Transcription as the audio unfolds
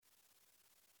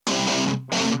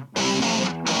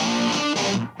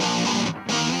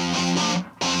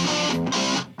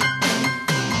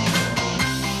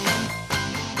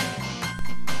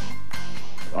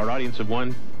audience of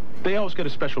one, they always get a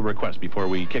special request before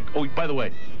we kick. Oh, by the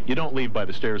way, you don't leave by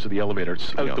the stairs or the elevator.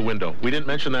 It's out the window. We didn't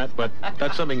mention that, but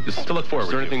that's something to look forward to.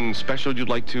 Is there anything special you'd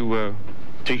like to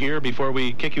hear before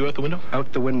we kick you out the window?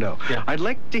 Out the window. Yeah. I'd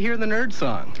like to hear the nerd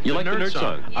song. You like the nerd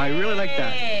song? I really like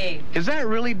that. Is that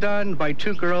really done by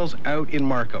two girls out in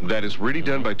Markham? That is really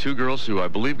done by two girls who I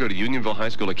believe go to Unionville High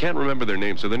School. I can't remember their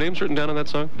names. Are their names written down on that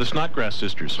song? The Snodgrass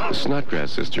Sisters. The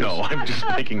Snodgrass Sisters. No, I'm just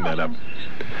making that up.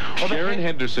 Sharon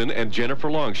Henderson and Jennifer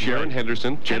Long. Sharon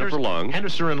Henderson, Jennifer Long.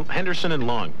 Henderson and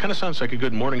Long. Kind of sounds like a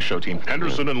good morning show team.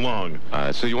 Henderson and Long.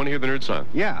 So you want to hear the nerd song?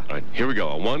 Yeah. All right, here we go.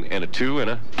 A 1 and a 2 and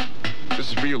a... This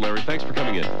is for you, Larry. Thanks for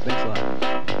coming in. Thanks a lot.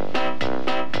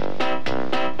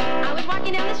 I was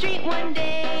walking down the street one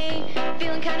day,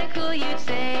 feeling kind of cool, you'd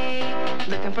say,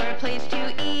 looking for a place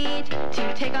to eat,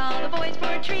 to take all the boys for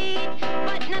a treat,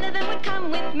 but none of them would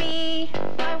come with me.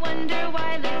 I wonder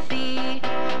why, let's see.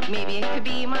 Maybe it could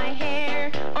be my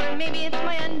hair, or maybe it's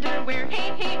my underwear.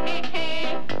 Hey, hey, hey,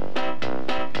 hey.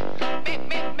 Bip,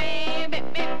 bip, bip,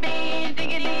 bip, bip, bip,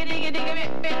 digga, digga, digga, digga,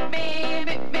 bip, bip, bip,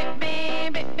 bip, bip,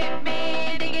 bip, bip, bip,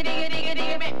 bip, digga, digga, digga,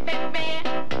 digga, bip, bip, bip.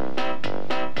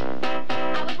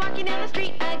 I was walking down the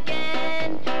street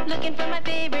again, looking for my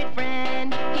favorite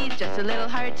friend. He's just a little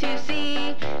hard to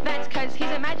see, that's 'cause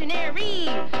he's imaginary.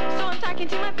 So I'm talking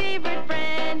to my favorite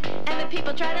friend, and the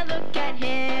people try to look at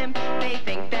him. They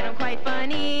think that I'm quite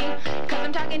funny, 'cause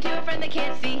I'm talking to a friend they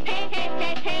can't see. Hey, hey,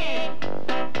 hey, hey.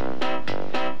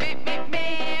 Bip, bip,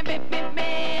 bip, bip, bip,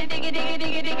 bip, digga, digga,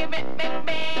 digga, digga, bip, bip,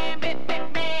 bip, bip, bip,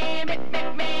 bip, bip, bip,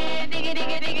 bip, digga,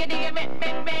 digga, digga, digga, bip,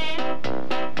 bip, bip.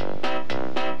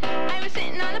 I was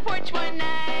sitting on the porch one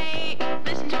night,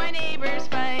 listening to my neighbors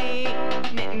fight,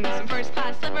 knitting some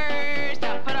first-class slippers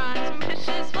to put on some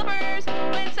fish's flippers,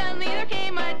 when suddenly there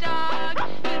came a dog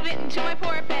who bit into my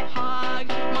poor pet hog.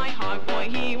 My hog boy,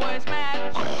 he was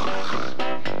mad.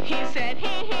 He said,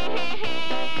 hey, hey, hey, hey.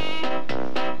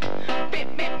 Bip,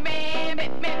 bip, bip,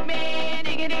 bip, bip, bip,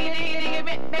 digga, digga, digga, digga,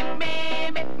 bip, bip,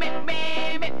 bip, bip, bip, bip,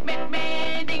 bip, bip, bip,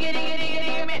 digga, digga, digga,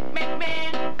 digga, bip, bip,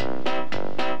 bip.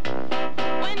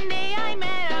 One day I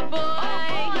met a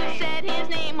boy, he said his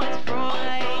name was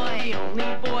Freud. The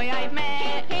only boy I've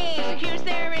met, so here's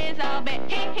there is, I'll bet.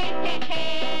 Hey, hey, hey,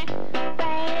 hey.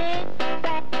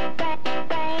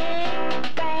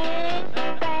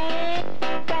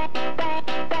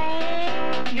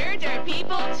 Nerds are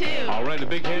people too. All right, a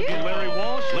big hand to Larry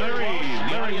Walsh.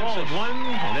 Larry Walsh at 1,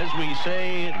 and as we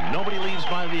say, nobody leaves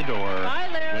by the door. Bye,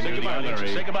 Larry. Say goodbye, Larry.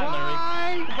 Say goodbye, Larry.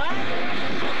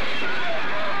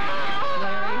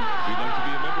 We'd like to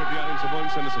be a member of the audience of one.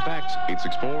 Send us a fax,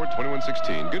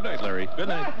 864-2116. Good night, Larry. Good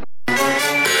night.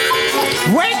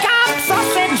 Wake up,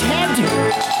 sausage head!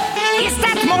 Is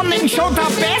that morning show the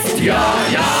best? Ja,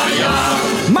 ja, ja.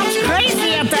 Much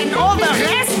crazier than all the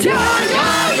rest? Ja,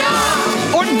 ja, ja.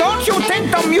 And don't you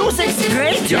think the music's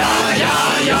great? Ja,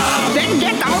 ja, ja. Then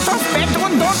get out of bed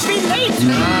and don't be late.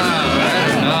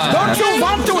 Don't you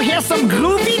want to hear some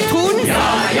groovy tunes?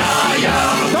 Ja, ja, ja.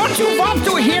 Don't you want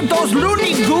to hear those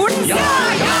loony goons? Ja,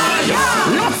 ja, ja.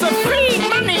 Lots of free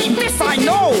money, this I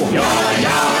know. Ja,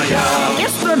 ja, ja.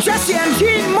 It's the Jesse and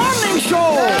Gene morning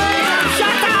show.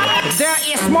 Shut up! There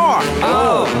is more.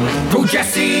 Oh, to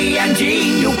Jesse and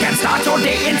Gene, you can start your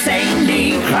day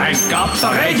insanely. Crank up the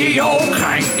radio,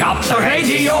 crank up the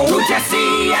radio. To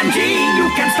Jesse and Gene, you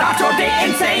can start your day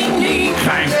insanely.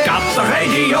 Crank up the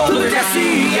radio, to the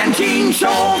Jesse and Gene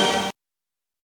show.